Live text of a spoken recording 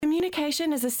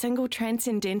Communication is a single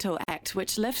transcendental act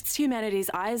which lifts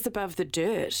humanity's eyes above the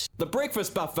dirt. The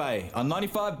Breakfast Buffet on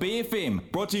 95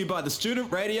 BFM, brought to you by the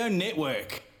Student Radio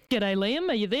Network. G'day, Liam.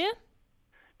 Are you there?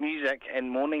 Music and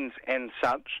mornings and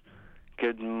such.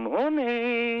 Good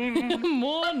morning.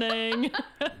 Morning.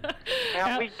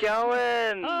 How we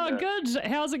going? Oh, good.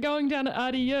 How's it going down at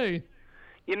RDU?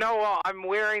 You know what? I'm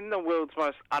wearing the world's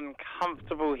most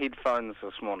uncomfortable headphones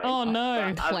this morning. Oh,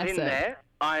 no. But other than that,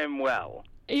 I am well.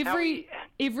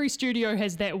 Every studio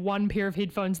has that one pair of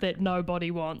headphones that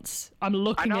nobody wants. I'm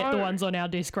looking at the ones on our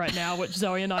desk right now, which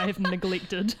Zoe and I have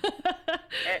neglected.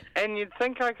 And you'd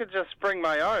think I could just bring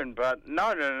my own, but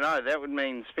no. That would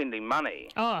mean spending money.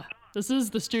 Oh, this is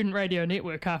the Student Radio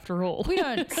Network after all. We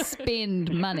don't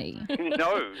spend money.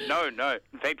 No.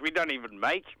 In fact, we don't even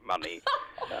make money.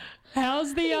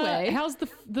 How's the Anyway. how's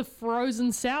the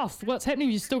frozen south? What's happening?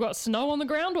 You still got snow on the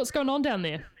ground? What's going on down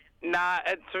there? Nah,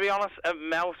 to be honest, it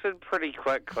melted pretty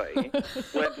quickly,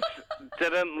 which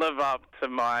didn't live up to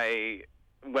my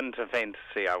winter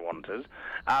fantasy I wanted.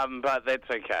 But that's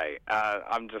okay.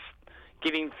 I'm just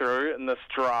getting through in this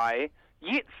dry,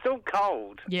 yet still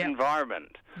cold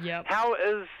environment. Yep. How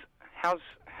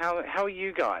are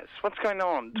you guys? What's going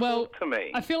on? Talk to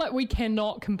me. I feel like we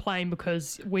cannot complain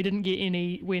because we didn't get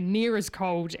anywhere near as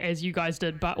cold as you guys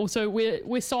did, but also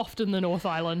we're soft in the North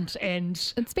Island,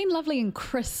 and It's been lovely and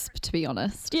crisp, to be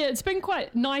honest. yeah, it's been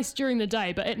quite nice during the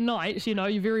day, but at night, you know,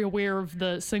 you're very aware of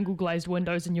the single glazed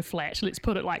windows in your flat. Let's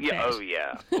put it like that. Oh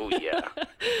yeah.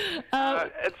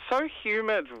 It's so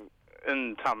humid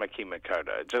in Tamaki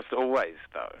Makaurau, just always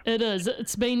though. It is.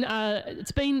 It's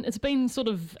been sort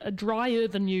of drier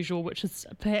than usual, which is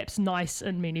perhaps nice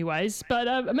in many ways.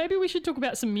 But maybe we should talk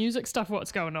about some music stuff.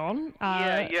 What's going on?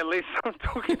 Let's stop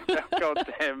talking about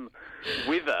goddamn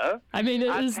weather. I mean,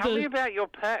 it is tell me about your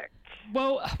pick.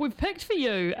 Well, we've picked for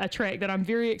you a track that I'm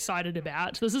very excited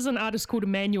about. This is an artist called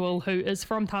Emmanuel, who is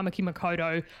from Tamaki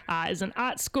Makaurau, is an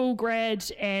art school grad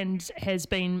and has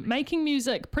been making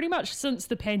music pretty much since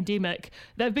the pandemic.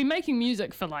 They've been making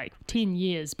music for like 10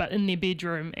 years, but in their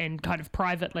bedroom and kind of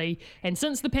privately. And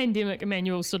since the pandemic,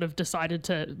 Emmanuel sort of decided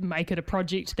to make it a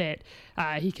project that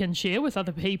he can share with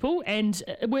other people. And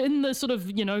we're in the sort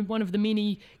of, you know, one of the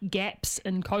many gaps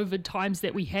in COVID times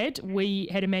that we had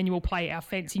Emmanuel play our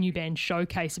fancy new band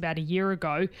showcase about a year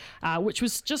ago, which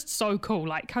was just so cool,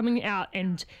 like coming out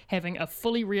and having a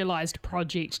fully realized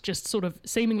project just sort of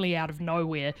seemingly out of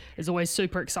nowhere is always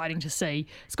super exciting to see.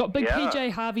 It's got big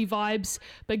PJ Harvey vibes,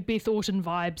 big Beth Orton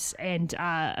vibes, and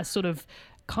a sort of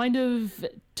kind of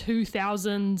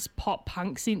 2000s pop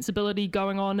punk sensibility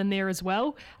going on in there as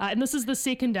well. And this is the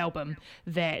second album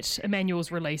that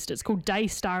Emmanuel's released. It's called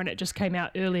Daystar, and it just came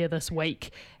out earlier this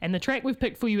week. And the track we've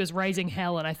picked for you is Raising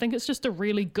Hell, and I think it's just a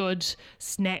really good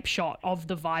snapshot of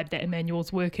the vibe that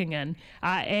Emmanuel's working in.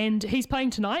 And he's playing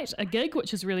tonight a gig,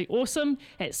 which is really awesome,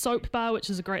 at Soap Bar, which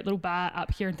is a great little bar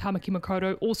up here in Tamaki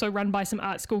Makaurau, also run by some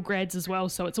art school grads as well.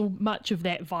 So it's all much of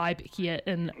that vibe here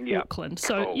in Auckland.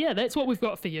 So cool. Yeah, that's what we've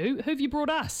got for you. Who have you brought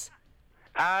us?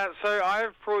 So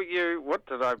I've brought you. What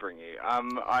did I bring you?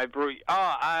 I brought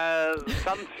you.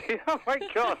 Sunset. Oh my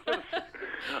god!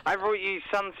 I brought you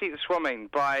 "Sunset Swimming"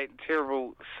 by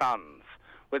Terrible Sons,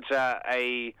 which are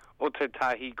a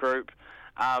Ototahi group,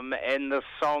 and the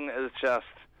song is just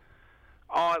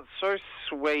it's so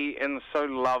sweet and so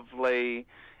lovely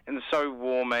and so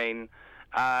warming,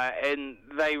 and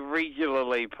they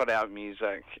regularly put out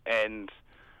music, and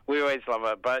we always love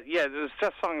it. But yeah, there's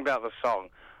just something about the song.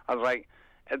 I was like,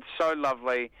 it's so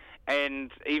lovely, and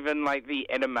even like the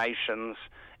animations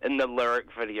in the lyric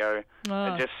video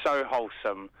are just so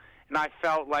wholesome. And I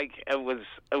felt like it was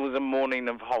a morning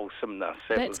of wholesomeness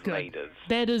that was needed.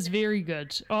 That is very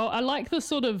good. Oh, I like the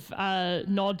sort of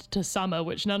nod to summer,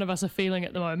 which none of us are feeling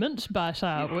at the moment, but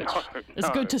which is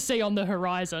good to see on the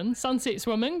horizon. Sunset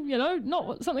swimming, you know,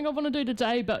 not something I want to do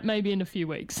today, but maybe in a few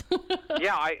weeks.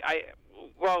 Yeah,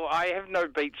 Well, I have no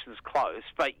beaches close,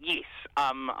 but yes,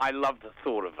 I love the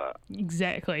thought of it.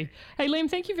 Exactly. Hey, Liam,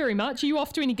 thank you very much. Are you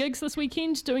off to any gigs this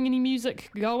weekend, doing any music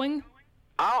going?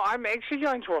 Oh, I'm actually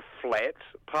going to a flat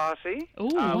party. Oh,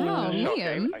 wow,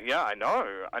 Liam. Yeah, I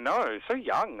know. So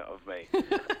young of me.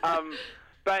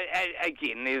 But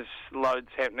again, there's loads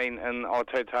happening in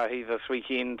Ototahi this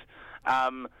weekend.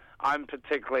 I'm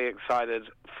particularly excited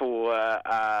for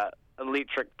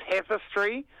Electric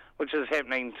Tapestry, which is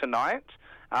happening tonight.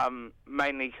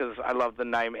 Mainly because I love the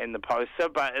name and the poster,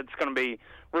 but it's going to be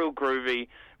real groovy,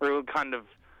 real kind of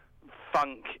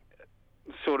funk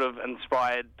sort of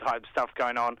inspired type stuff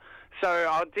going on. So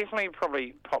I'll definitely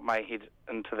probably pop my head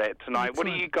into that tonight. What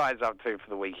are you guys up to for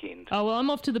the weekend? Oh, well, I'm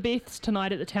off to the Beths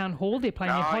tonight at the Town Hall. They're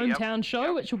playing their hometown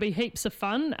show, which will be heaps of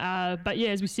fun. But yeah,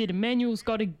 as we said, Emmanuel's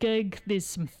got a gig. There's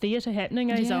some theatre happening,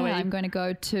 Zoe? I'm going to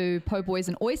go to Po' Boys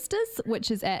and Oysters,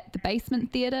 which is at the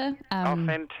Basement Theatre.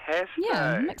 Fantastic.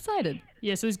 Yeah, I'm excited.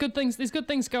 Yeah, so there's good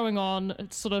things going on.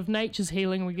 It's sort of nature's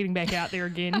healing. We're getting back out there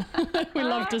again. We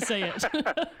love to see it.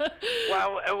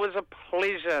 Well, it was a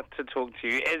pleasure to talk to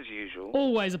you, as usual.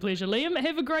 Always a pleasure, Liam.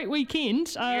 Have a great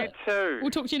weekend. You too.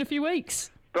 We'll talk to you in a few weeks.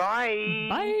 Bye.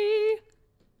 Bye.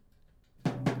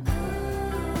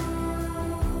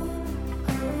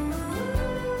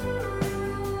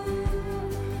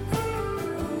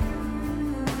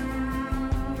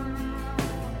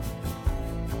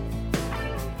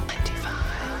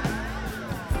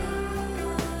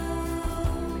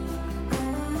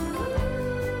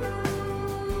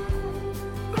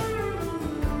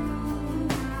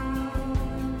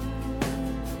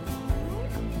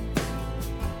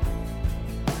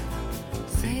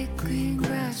 Green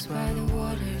grass by the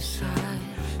waterside,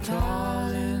 tall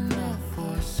enough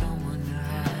for someone to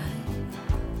hide.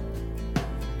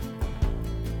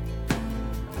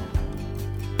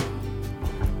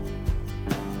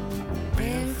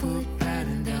 Barefoot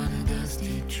pattern down a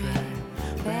dusty track,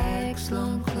 back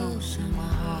slung close and my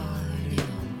heart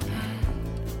impact.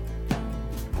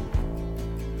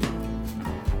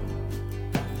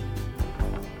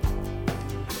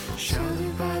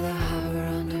 Sheltered by the harbor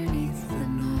underneath the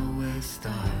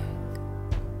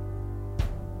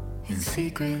in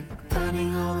secret,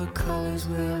 finding all the colors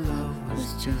where love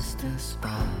was just a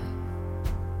spark.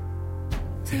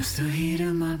 There's the heat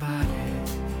in my body,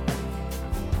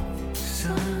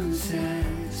 sunset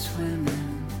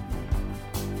swimming,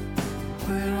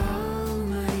 where all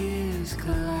my years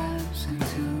collapse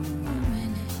into a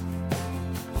minute.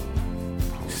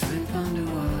 Slip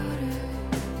underwater,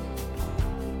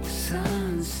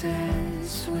 sunset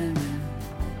swimming,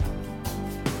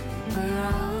 where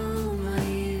all my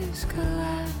years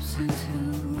collapse into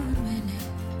a minute.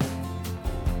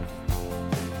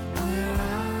 Where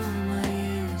all my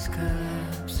years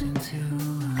collapse into a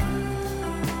minute.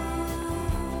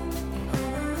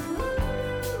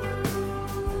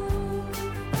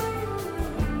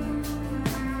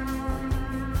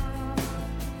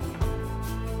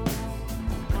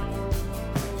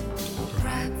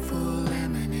 Ripe full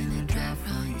lemon in a dry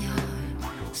front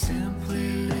yard,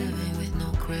 simply living with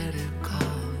no credit card.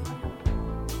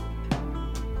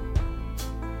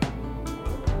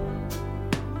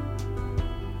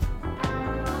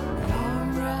 Warm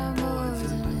brown boards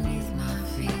underneath my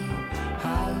feet.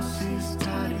 House is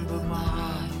tidy, but my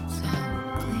heart's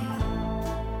unclean.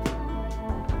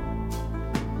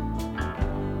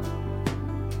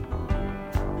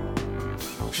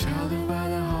 Sheltered by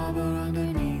the harbor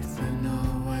underneath the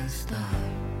northwest eye.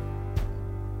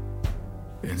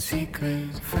 In secret,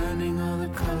 finding all the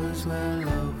colors where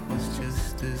love was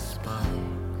just a spark.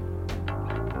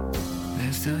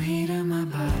 There's still heat in my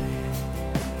body,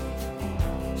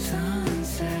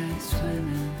 sunset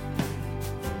swimming,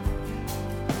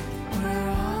 where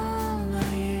all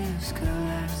my years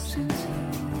collapse into a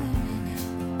minute.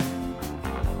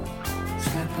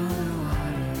 Step on the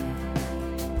water,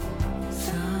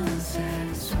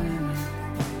 sunset swimming,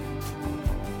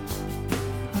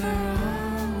 where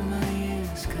all my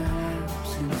years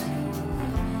collapse into a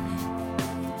minute.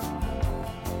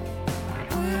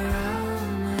 Where all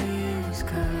my years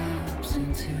collapse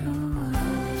into a minute.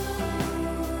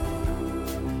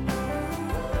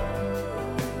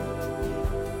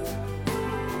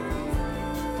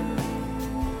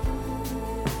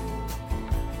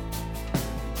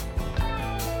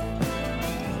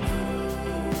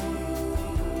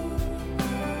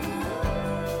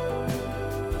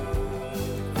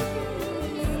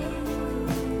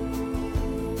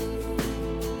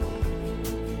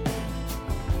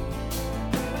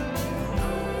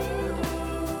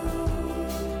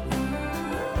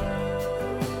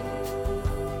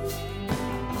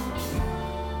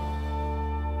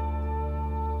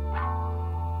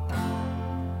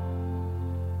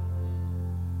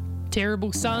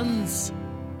 Terrible Sons.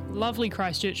 Lovely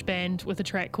Christchurch band with a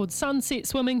track called Sunset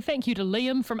Swimming. Thank you to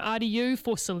Liam from RDU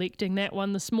for selecting that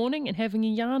one this morning and having a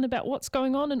yarn about what's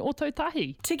going on in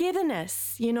Ototahi.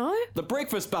 Togetherness, you know? The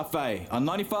Breakfast Buffet on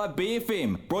 95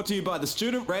 BFM, brought to you by the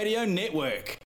Student Radio Network.